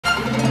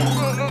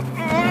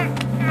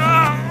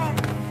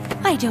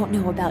don't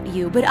know about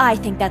you, but I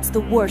think that's the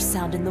worst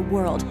sound in the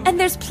world. And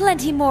there's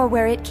plenty more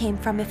where it came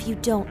from if you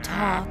don't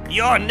talk.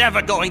 You're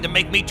never going to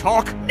make me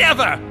talk.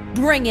 Never!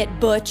 Bring it,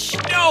 Butch.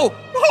 No!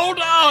 Hold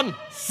on!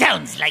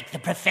 Sounds like the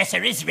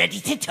professor is ready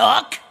to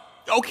talk.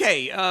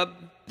 Okay,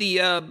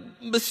 the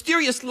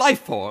mysterious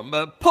life form,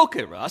 Pr.ouk,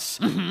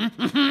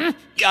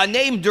 a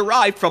name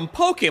derived from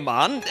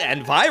Pokemon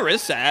and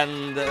virus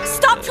and...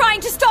 Stop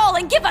trying to stall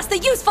and give us the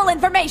useful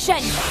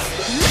information!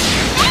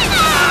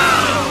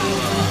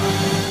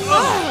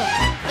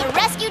 The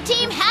rescue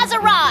team has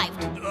arrived.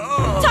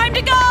 Time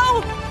to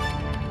go!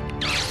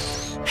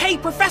 Hey,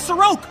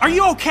 Professor Oak, are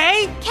you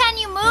okay? Can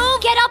you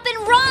move? Get up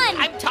and run!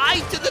 I'm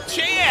tied to the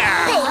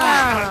chair!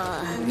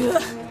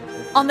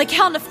 On the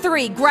count of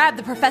 3, grab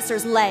the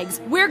professor's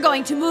legs. We're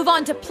going to move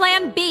on to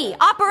Plan B,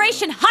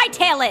 Operation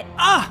Hightail It!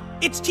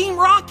 It's Team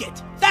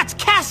Rocket. That's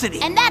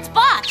Cassidy. And that's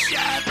Butch.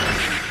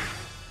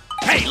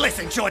 Hey,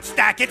 listen, Short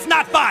Stack, it's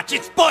not Butch,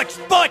 it's Butch!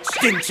 Butch!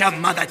 Didn't your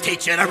mother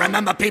teach you to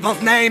remember people's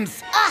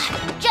names?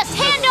 Just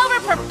hand over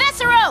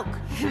Professor Oak.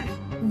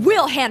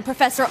 We'll hand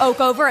Professor Oak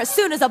over as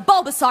soon as a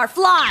Bulbasaur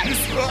flies!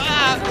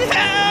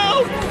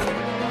 Help!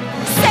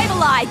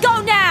 Sableye,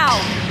 go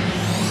now!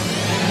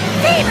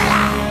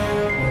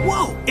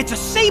 Whoa, it's a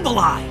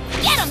Sableye.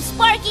 Get him,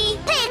 Sparky.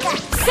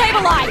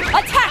 Sableye,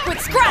 attack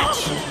with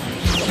Scratch!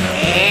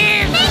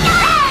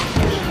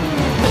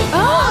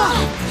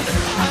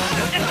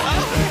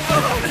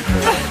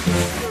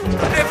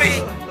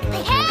 Biffy!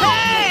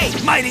 Hey!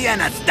 Mighty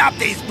Anna, stop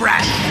these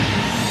brats!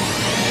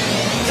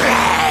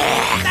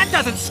 That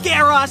doesn't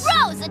scare us.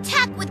 Rose,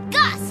 attack with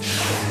Gus.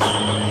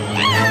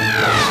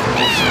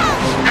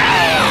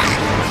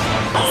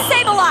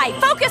 Sableye,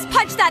 focus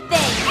punch that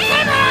thing!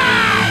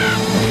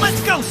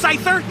 Let's go,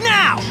 Scyther,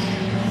 now!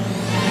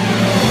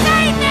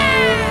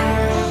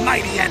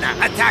 Mighty Anna,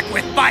 attack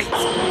with bites!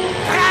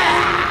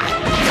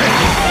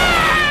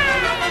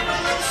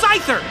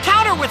 Scyther,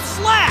 counter with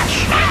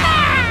Slash!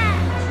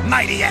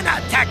 Mighty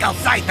Anna, tackle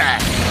Scyther!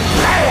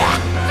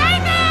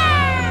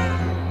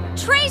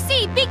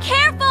 Tracey, be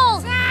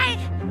careful!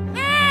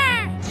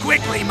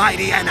 Quickly,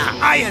 Mighty Anna,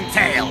 Iron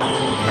Tail!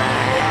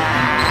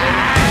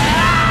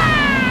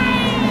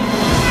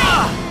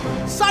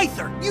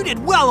 Scyther, you did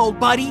well, old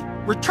buddy.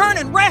 Return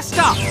and rest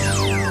up.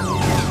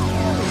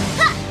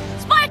 Ha!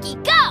 Sparky,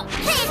 go!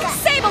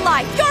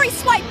 Sableye, Fury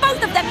Swipe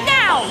both of them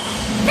now!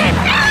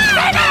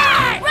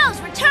 Rose,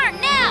 return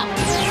now!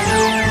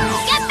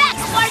 Get back,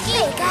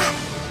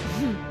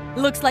 Sparky!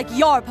 Looks like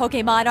your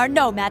Pokemon are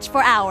no match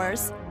for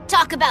ours.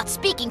 Talk about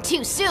speaking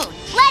too soon.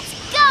 Let's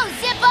go,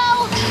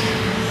 Zippo!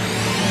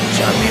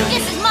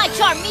 This is my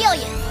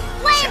Charmeleon!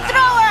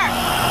 Flamethrower!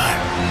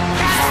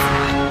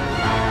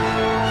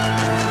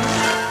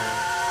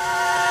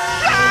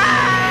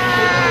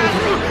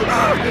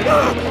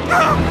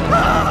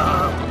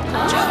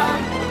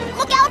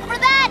 Look out for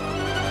that!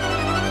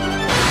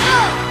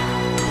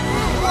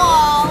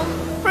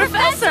 Whoa!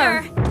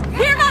 Professor!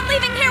 We're not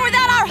leaving here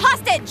without our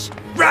hostage!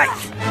 Right!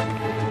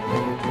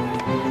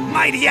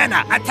 Mighty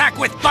Anna, attack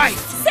with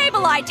bites!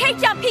 Sableye, take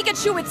down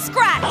Pikachu with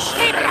Scratch!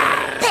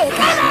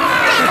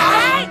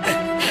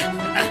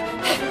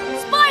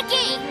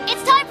 Sparky!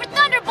 It's time for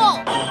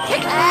Thunderbolt!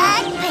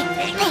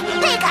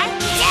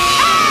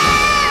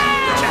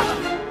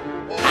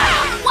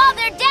 While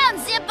they're down,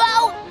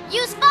 Zippo,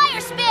 use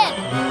Fire Spin!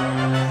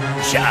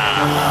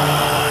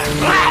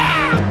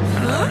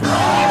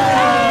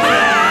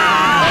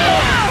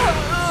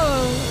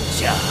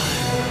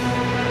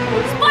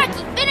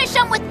 Sparky, finish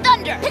him with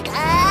Thunder!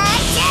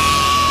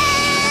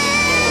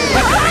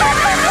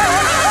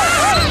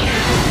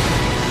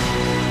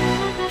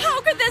 How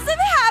could this have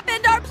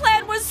happened? Our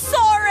plan was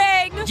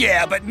soaring!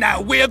 Yeah, but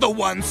now we're the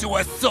ones who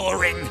are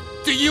soaring.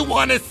 Do you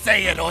want to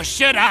say it, or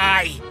should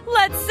I?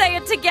 Let's say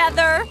it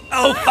together!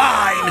 Oh,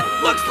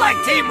 fine! Looks like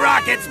Team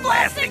Rocket's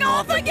blasting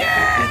off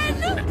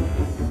again!